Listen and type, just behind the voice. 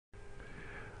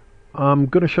I'm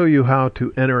going to show you how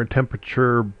to enter a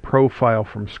temperature profile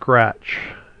from scratch.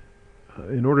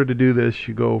 In order to do this,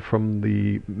 you go from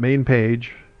the main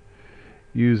page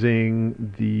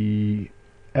using the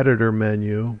editor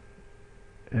menu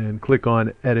and click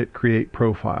on Edit Create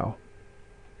Profile.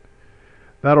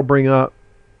 That'll bring up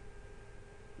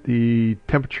the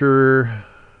temperature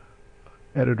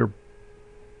editor,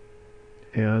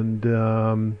 and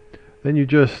then you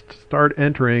just start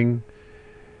entering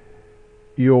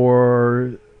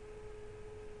your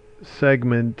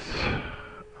segment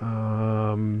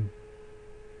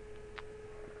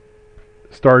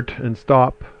start and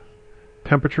stop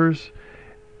temperatures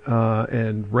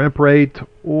and ramp rate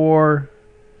or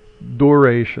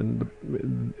duration.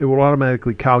 It will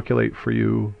automatically calculate for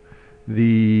you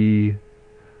the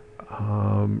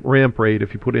ramp rate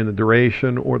if you put in the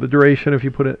duration, or the duration if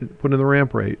you put in the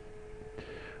ramp rate.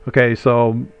 Okay,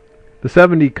 so the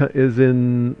 70 is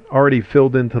already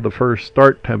filled into the first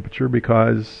start temperature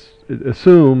because it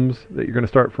assumes that you're going to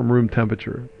start from room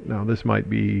temperature. Now, this might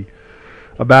be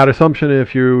a bad assumption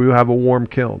if you have a warm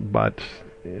kiln, but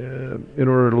in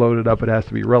order to load it up, it has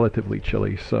to be relatively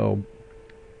chilly. So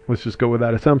let's just go with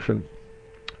that assumption.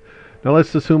 Now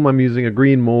let's assume I'm using a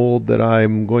green mold that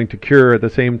I'm going to cure at the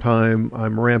same time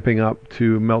I'm ramping up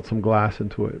to melt some glass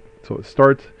into it. So it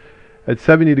starts at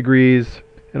 70 degrees,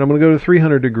 and I'm going to go to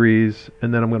 300 degrees,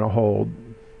 and then I'm going to hold.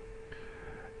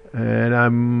 And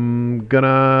I'm going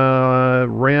to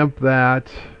ramp that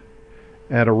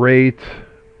at a rate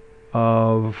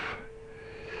of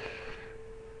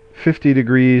 50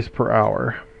 degrees per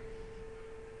hour.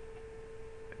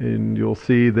 And you'll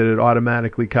see that it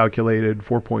automatically calculated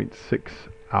 4.6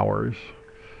 hours.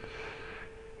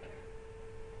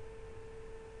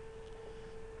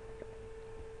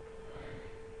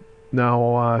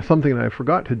 Now, something that I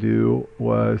forgot to do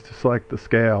was to select the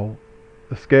scale.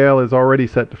 The scale is already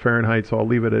set to Fahrenheit, so I'll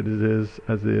leave it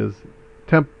as is.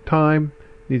 Temp time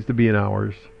needs to be in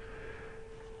hours.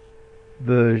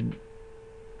 The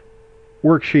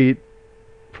worksheet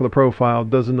for the profile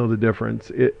doesn't know the difference.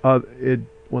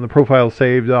 When the profile is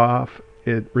saved off,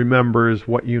 it remembers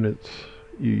what units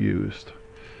you used.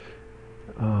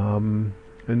 And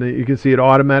then you can see it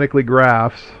automatically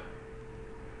graphs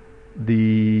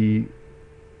the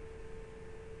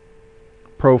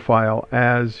profile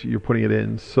as you're putting it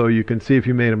in, so you can see if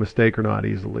you made a mistake or not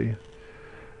easily.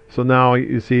 So now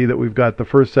you see that we've got the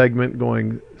first segment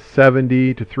going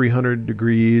 70 to 300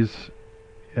 degrees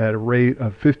at a rate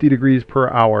of 50 degrees per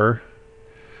hour.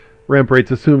 Ramp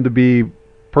rate's assumed to be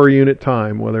per unit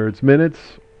time, whether it's minutes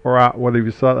or whether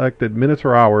you selected minutes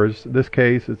or hours. In this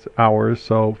case, it's hours,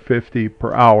 so 50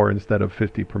 per hour instead of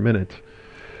 50 per minute.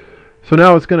 So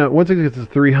now it's gonna, once it gets to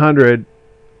 300,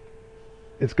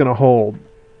 it's gonna hold,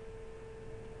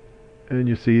 and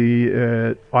you see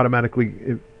it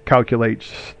automatically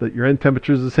calculates that your end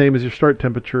temperature is the same as your start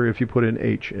temperature if you put in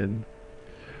H in.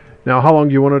 Now, how long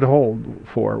do you want it to hold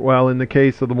for? Well, in the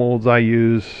case of the molds I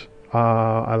use,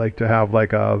 I like to have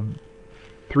like a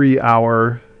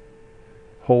 3-hour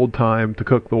hold time to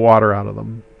cook the water out of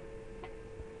them.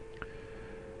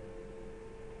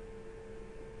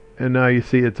 And now you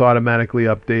see it's automatically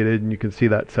updated, and you can see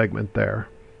that segment there.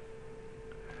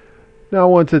 Now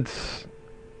once it's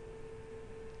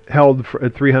held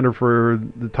at 300 for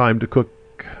the time to cook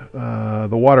the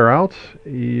water out,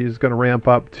 he's going to ramp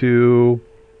up to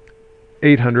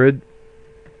 800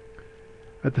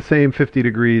 at the same 50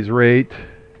 degrees rate,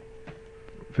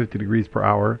 50 degrees per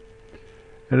hour,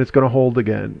 and it's going to hold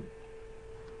again.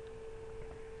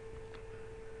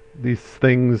 These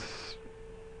things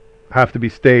have to be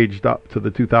staged up to the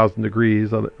 2000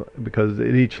 degrees because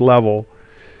at each level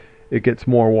it gets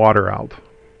more water out.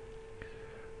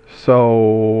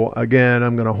 So again,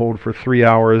 I'm going to hold for 3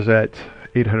 hours at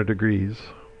 800 degrees.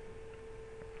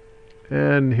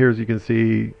 And here's, you can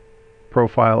see,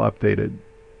 profile updated.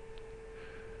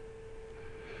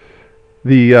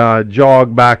 The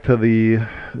jog back to the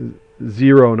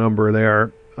 0 number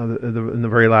there in the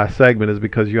very last segment is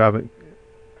because you haven't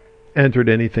entered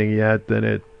anything yet, then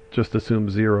it just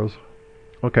assumes zeros.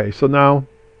 Okay, so now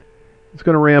it's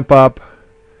going to ramp up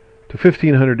to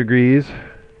 1500 degrees,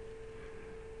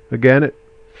 again at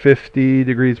 50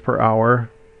 degrees per hour.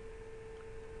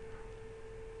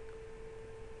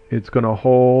 It's going to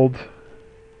hold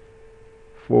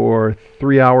for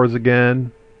 3 hours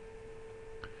again,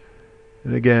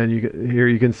 and again here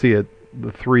you can see it,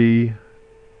 the 3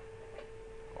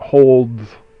 holds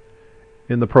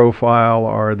in the profile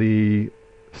are the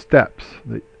steps.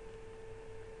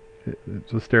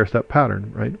 It's a stair-step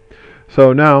pattern, right?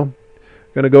 So now I'm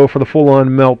going to go for the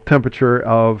full-on melt temperature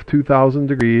of 2000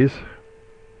 degrees,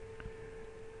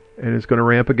 and it's going to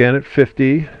ramp again at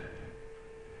 50,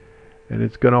 and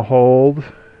it's going to hold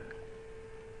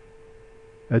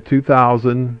at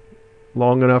 2000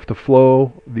 long enough to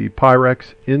flow the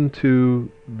Pyrex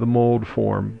into the mold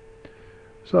form.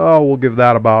 So we'll give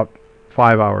that about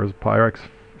 5 hours. Pyrex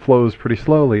flows pretty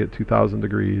slowly at 2000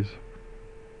 degrees.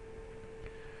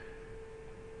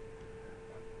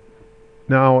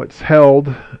 Now it's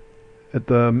held at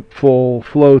the full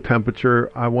flow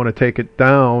temperature. I want to take it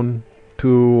down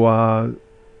to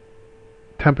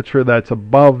temperature that's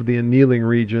above the annealing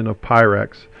region of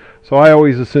Pyrex. So I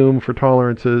always assume for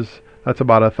tolerances that's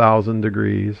about 1000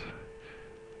 degrees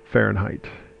Fahrenheit.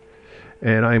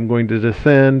 And I'm going to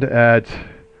descend at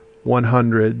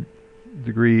 100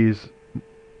 degrees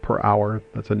per hour.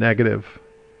 That's a negative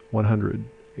 100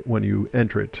 when you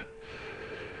enter it.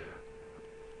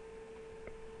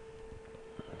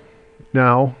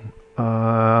 Now,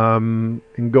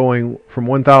 in going from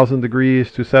 1000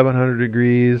 degrees to 700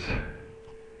 degrees,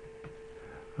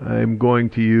 I'm going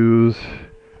to use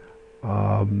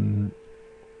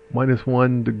minus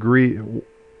 1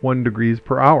 degrees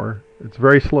per hour. It's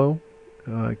very slow.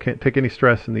 I can't take any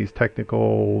stress in these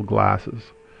technical glasses.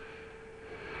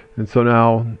 And so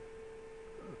now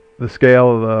the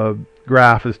scale of the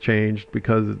graph has changed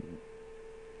because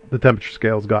the temperature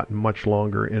scale has gotten much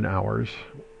longer in hours.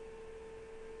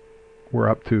 We're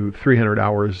up to 300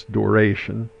 hours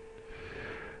duration.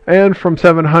 And from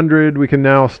 700 we can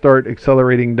now start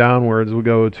accelerating downwards. We'll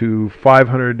go to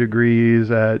 500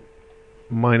 degrees at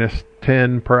minus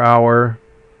 10 per hour,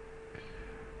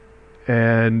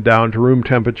 and down to room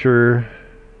temperature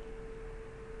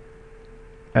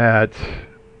at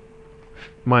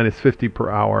minus 50 per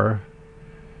hour.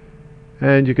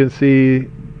 And you can see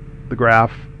the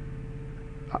graph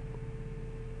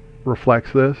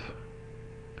reflects this.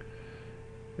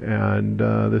 And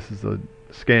this is a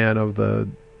scan of the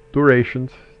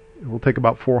durations. It will take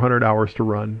about 400 hours to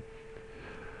run.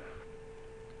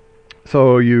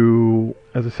 So you,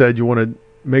 as I said, you want to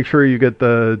make sure you get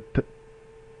the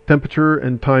temperature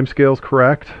and time scales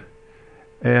correct,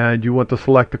 and you want to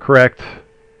select the correct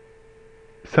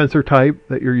sensor type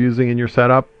that you're using in your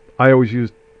setup. I always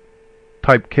use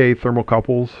type K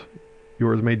thermocouples.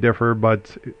 Yours may differ,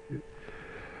 but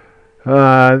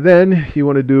then you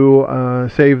want to do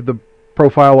save the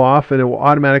profile off, and it will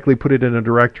automatically put it in a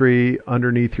directory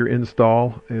underneath your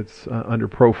install. It's under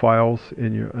profiles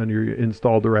in your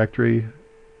install directory.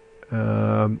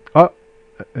 And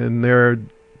there it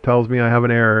tells me I have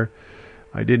an error.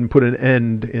 I didn't put an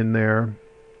end in there.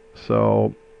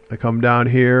 So I come down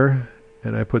here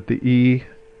and I put the E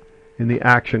in the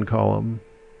action column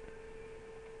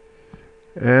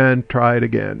and try it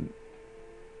again.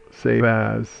 Save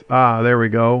as. There we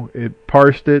go. It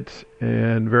parsed it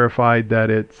and verified that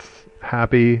it's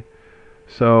happy.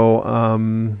 So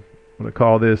I'm going to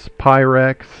call this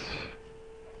Pyrex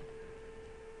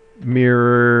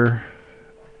mirror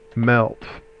melt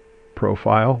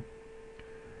profile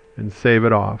and save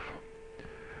it off.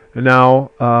 And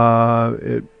now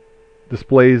it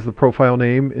displays the profile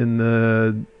name in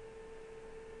the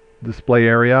display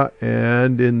area,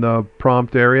 and in the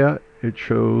prompt area it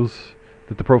shows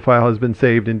that the profile has been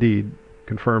saved. Indeed,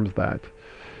 confirms that.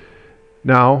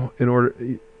 Now, in order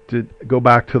to go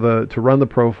back to run the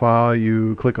profile,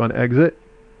 you click on exit,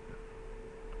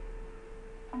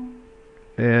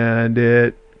 and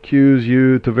it cues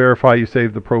you to verify you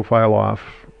saved the profile off.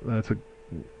 That's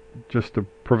just to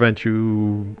prevent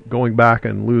you going back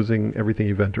and losing everything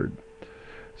you've entered.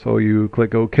 So you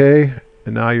click OK,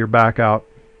 and now you're back out.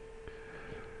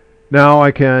 Now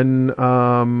I can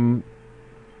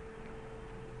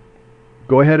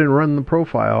go ahead and run the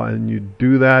profile, and you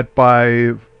do that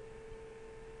by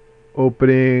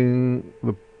opening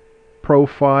the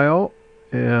profile,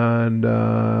 and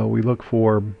we look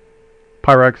for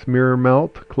Pyrex mirror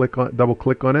melt. Double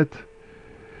click on it,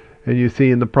 and you see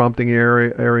in the prompting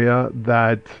area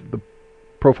that the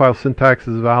profile syntax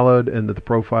is valid and that the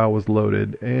profile was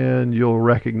loaded, and you'll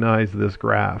recognize this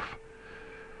graph.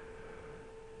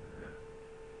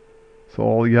 So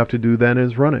all you have to do then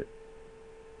is run it.